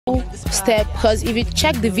step, because if you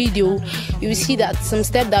check the video, you will see that some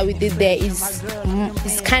step that we did there is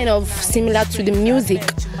kind of similar to the music.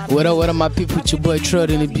 What are my people? It's your boy Trud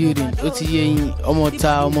in the building.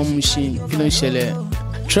 Machine. You know,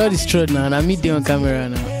 Trud is Trud now, and I meet you on camera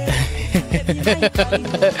now.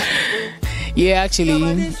 Yeah,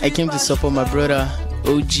 actually, I came to support my brother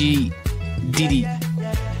OG Didi.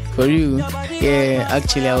 For you, yeah,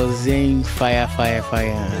 actually I was saying fire.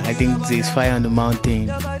 I think there's fire on the mountain.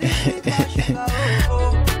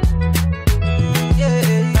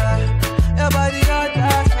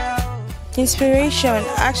 Inspiration,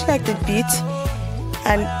 I actually like the beat,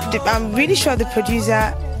 and I'm really sure the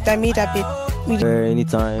producer that made that beat really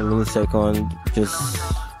anytime, any second, just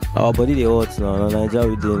our body they hot now, Nigeria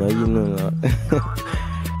we do now, you know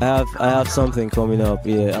now. I have something coming up,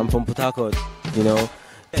 yeah. I'm from Port Harcourt, you know.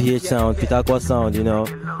 PH sound, Pitaqua sound, you know.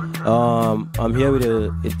 I'm here with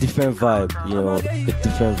a different vibe, you know, a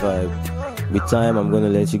different vibe. With time, I'm gonna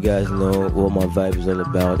let you guys know what my vibe is all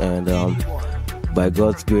about, and by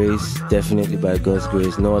God's grace, definitely by God's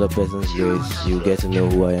grace, no other person's grace, you get to know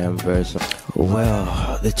who I am very soon.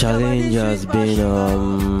 Well, the challenge has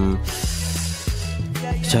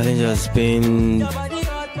been,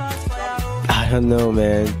 I don't know,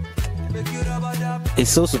 man. It's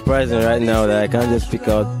so surprising right now that I can't just pick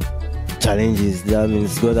out challenges. That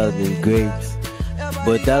means God has been great.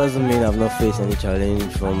 But that doesn't mean I've not faced any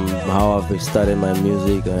challenge from how I've started my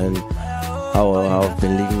music and how I've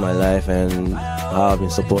been living my life and how I've been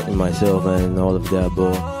supporting myself and all of that.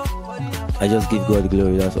 But I just give God the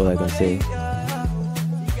glory, that's all I can say.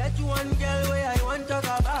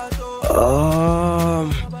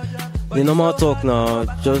 The normal talk now,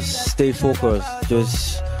 just stay focused.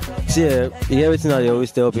 Just see, everything that they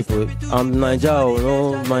always tell people. I'm Nigerian,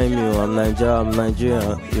 don't mind me. I'm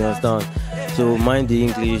Nigerian. You understand? So mind the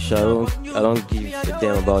English. I don't give a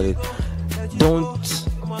damn about it. Don't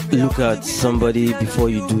look at somebody before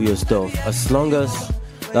you do your stuff. As long as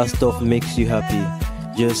that stuff makes you happy,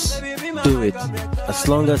 just do it. As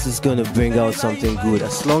long as it's gonna bring out something good,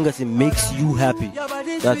 as long as it makes you happy,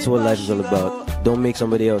 that's what life is all about. Don't make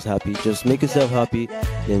somebody else happy, just make yourself happy,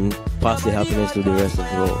 then pass the happiness to the rest of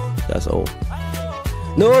the world. That's all.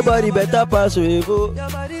 Nobody better pass Revo.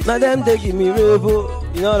 Now them they give me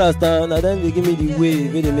Revo. You know understand? Now them they give me the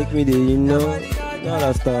wave, they make me the, you know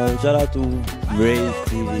understand? Shout out to Rave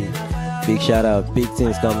TV. Big shout out, big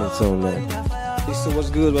things coming soon, man. So what's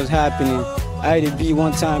good, what's happening? Ahadi-k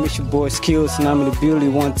one time, it's your boy Skillz, and I'm in the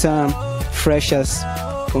building one time. Fresh as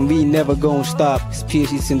when we never gonna stop. It's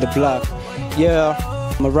PhD's in the block. Yeah,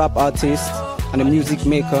 I'm a rap artist and a music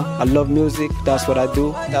maker. I love music, that's what I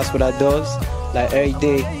do, that's what I does. Like every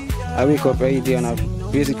day, I wake up every day and I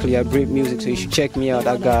break music, so you should check me out.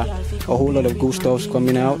 I got a whole lot of good stuff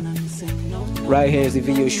coming out. Right here is the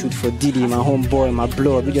video shoot for Didi, my homeboy, my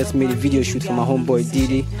blood. We just made a video shoot for my homeboy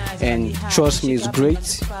Didi, and trust me, it's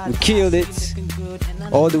great. We killed it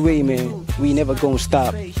all the way, man. We never gonna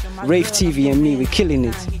stop. Rave TV and me, we're killing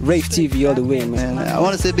it. Rave TV all the way, man. I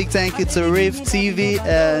want to say a big thank you to Rave TV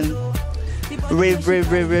and Rave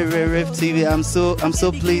TV. I'm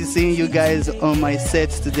so pleased seeing you guys on my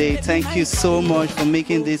sets today. Thank you so much for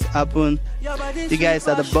making this happen. You guys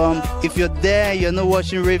are the bomb. If you're there, you're not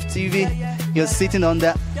watching Rave TV, you're sitting on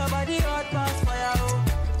that.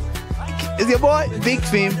 It's your boy, Big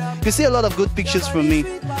Film. You see a lot of good pictures from me.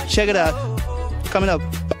 Check it out. Coming up.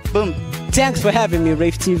 Boom. Thanks for having me,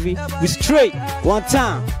 Rave TV. We straight, one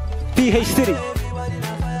time. PH City.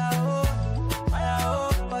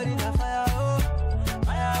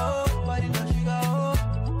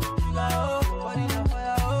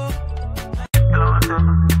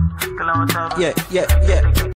 Yeah.